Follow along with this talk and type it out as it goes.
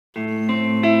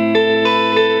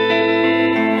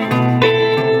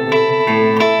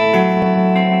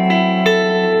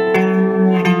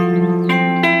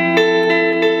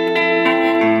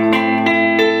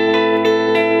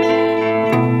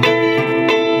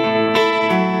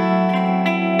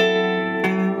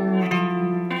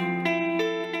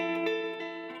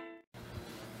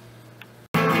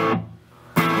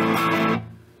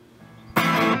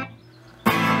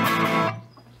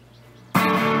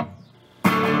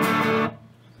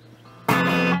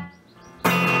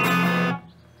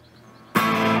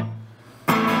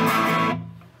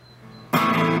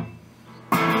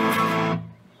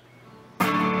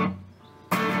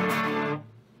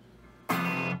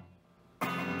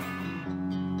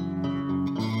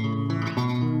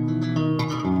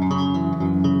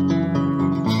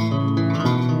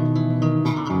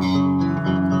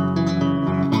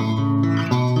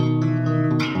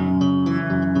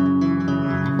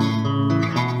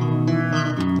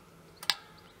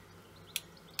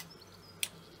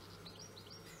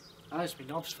just my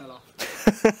knobs fell off.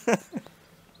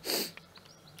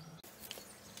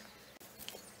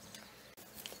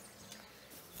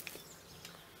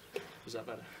 Was that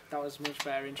better? That was a much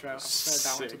better intro. I preferred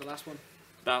that one to the last one.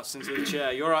 Bounce into the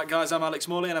chair. You alright guys, I'm Alex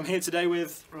Morley and I'm here today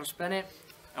with Bennett.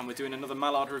 And we're doing another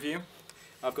Mallard review.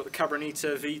 I've got the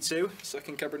Cabronita V2,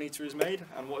 second Cabronita is made,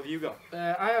 and what have you got?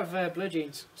 I have blue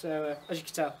jeans, so as you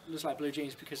can tell, it looks like blue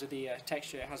jeans because of the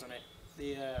texture it has on it.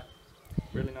 The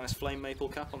really nice flame maple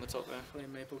cap on the top there.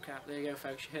 Flame maple cap, there you go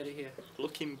folks, you heard it here.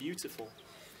 Looking beautiful,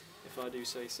 if I do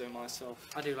say so myself.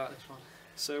 I do like this one.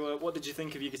 So what did you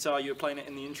think of your guitar? You were playing it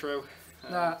in the intro.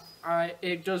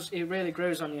 It really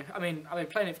grows on you. I mean, I've been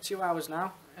playing it for 2 hours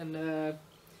now, and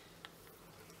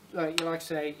like I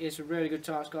say, it's a really good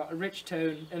guitar. It's got a rich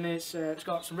tone, and it's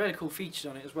got some really cool features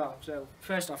on it as well. So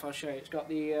first off, I'll show you. It's got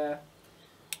the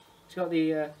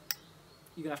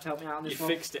you're gonna have to help me out on this one.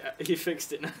 You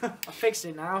fixed it now. I fixed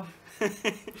it now.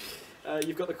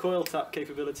 You've got the coil tap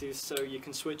capabilities, so you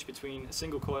can switch between a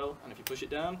single coil, and if you push it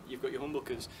down, you've got your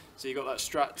humbuckers. So you've got that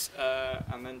Strat,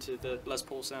 and then to the Les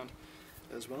Paul sound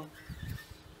as well.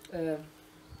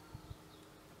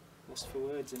 Lost for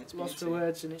words in its beauty. Lost for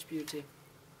words in its beauty.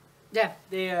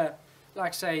 Yeah, like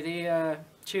I say, the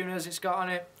tuners it's got on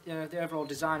it, you know, the overall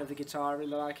design of the guitar, I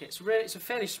really like it. It's a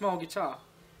fairly small guitar,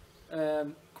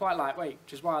 quite lightweight,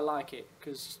 which is why I like it,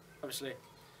 because obviously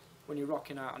when you're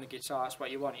rocking out on a guitar, that's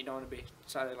what you want. You don't want to be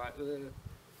sounding like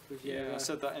with your I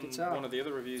said that in guitar. one of the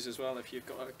other reviews as well. If you've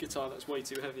got a guitar that's way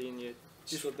too heavy and you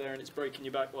just stood there and it's breaking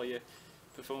your back while you're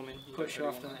performing, puts you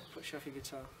off, doesn't it? Puts you off your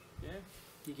guitar. Yeah.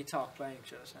 Your guitar playing,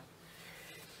 should I say.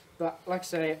 But like I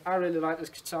say, I really like this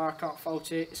guitar, I can't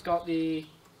fault it. It's got the,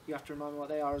 you have to remind me what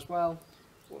they are as well.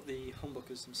 What, the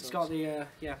humbuckers themselves? It's got the,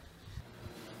 yeah.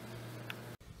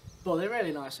 But they're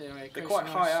really nice anyway. They're quite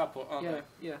high output, aren't they?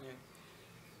 Yeah.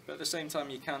 But at the same time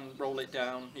you can roll it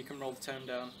down, you can roll the tone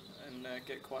down and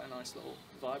get quite a nice little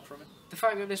vibe from it. The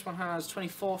fact that this one has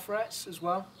 24 frets as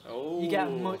well, you get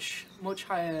much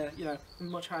higher, you know,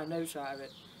 much higher notes out of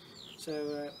it.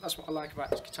 So that's what I like about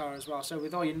this guitar as well. So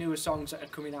with all your newer songs that are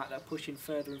coming out, they're pushing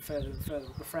further and further and further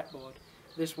up the fretboard.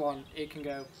 This one, it can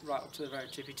go right up to the very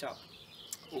tippy top.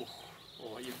 Oh,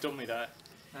 you've done me there.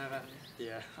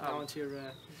 Yeah. Now onto your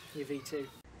V2.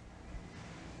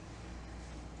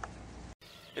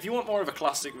 If you want more of a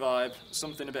classic vibe,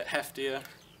 something a bit heftier,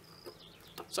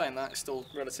 saying that, it's still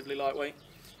relatively lightweight.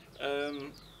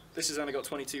 This has only got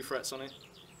 22 frets on it,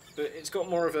 but it's got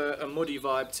more of a muddy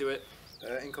vibe to it.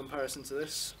 In comparison to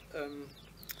this,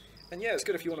 and yeah, it's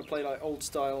good if you want to play like old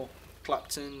style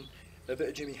Clapton, a bit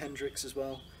of Jimi Hendrix as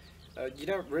well. You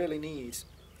don't really need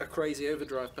a crazy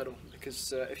overdrive pedal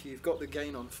because if you've got the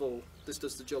gain on full, this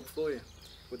does the job for you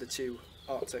with the two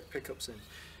Arctic pickups in.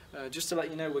 Just to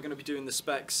let you know, we're going to be doing the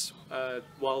specs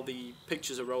while the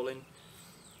pictures are rolling,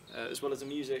 as well as the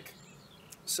music.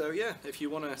 So yeah, if you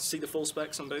want to see the full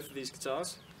specs on both of these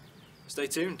guitars, stay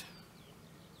tuned.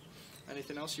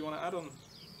 Anything else you want to add on?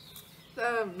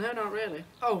 No, not really.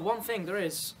 Oh, one thing there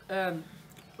is. Like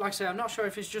I say, I'm not sure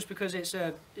if it's just because this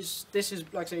is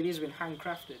like I say, these have been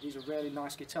handcrafted. These are really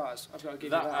nice guitars. I've got to give you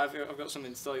that. I've got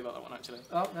something to tell you about that one actually.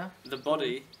 Oh no. The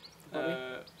body,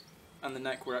 and the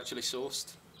neck were actually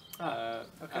sourced. Okay.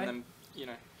 And then you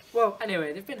know. Well,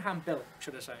 anyway, they've been hand built,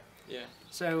 should I say? Yeah.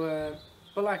 So,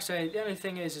 but like I say, the only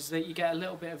thing is that you get a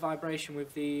little bit of vibration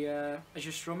with the as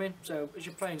you're strumming. So as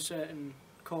you're playing certain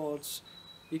chords,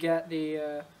 you get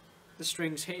the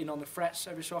strings hitting on the frets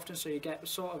every so often, so you get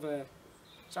sort of a,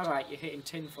 sounds like you're hitting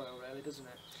tin foil really, doesn't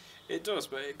it? It does,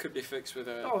 but it could be fixed with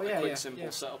a quick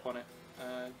simple setup on it.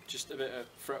 Just a bit of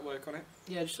fretwork on it.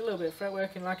 Yeah, just a little bit of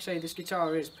fretwork, and like I say, this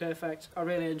guitar is perfect. I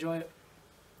really enjoy it.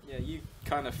 Yeah, you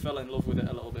kind of fell in love with it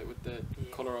a little bit with the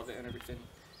colour of it and everything.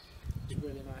 It's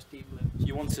really nice deep blue.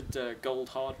 You wanted gold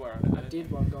hardware on it. I did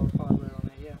want gold hardware on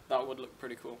it, yeah. That would look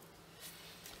pretty cool.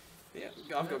 Yeah,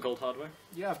 I've got gold hardware.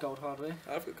 You have gold hardware?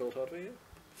 I've got gold hardware, yeah.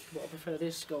 But I prefer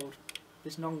this gold,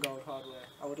 this non-gold hardware.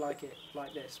 I would like it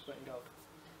like this, but in gold.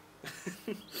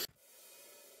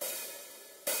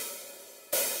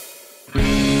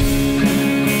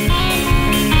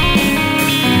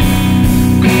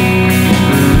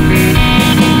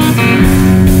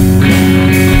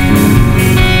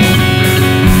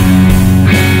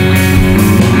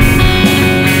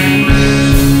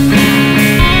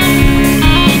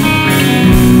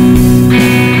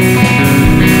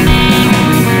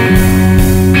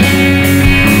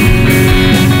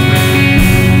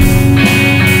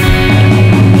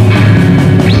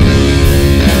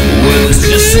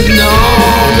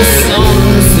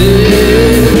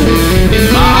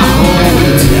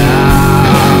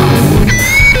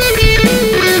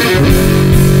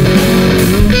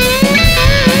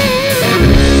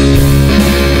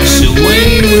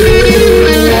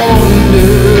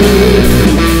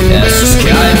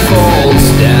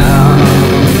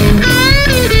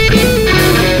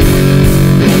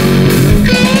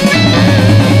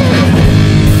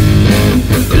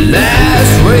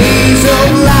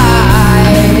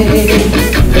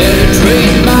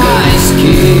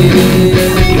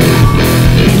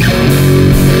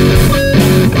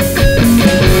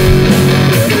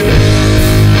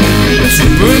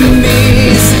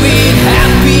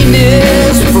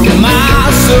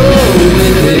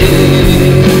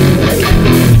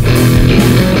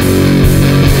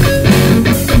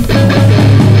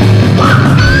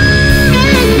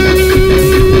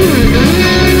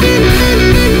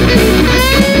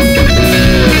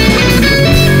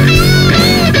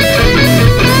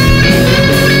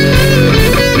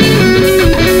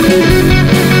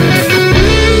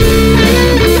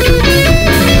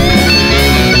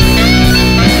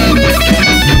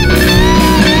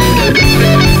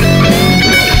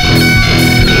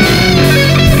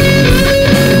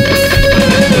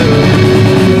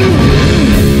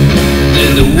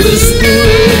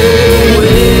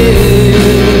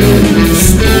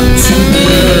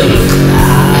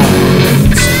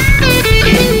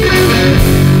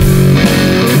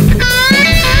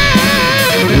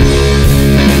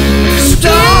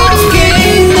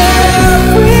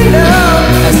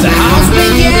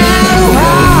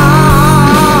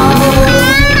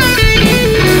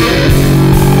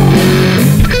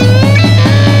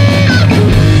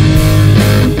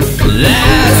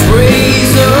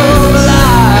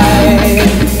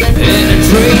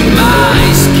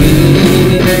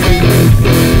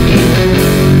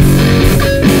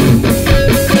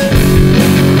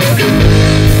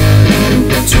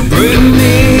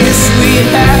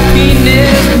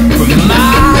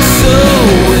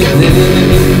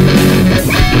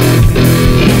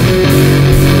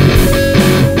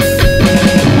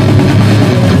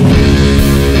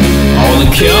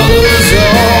 Kill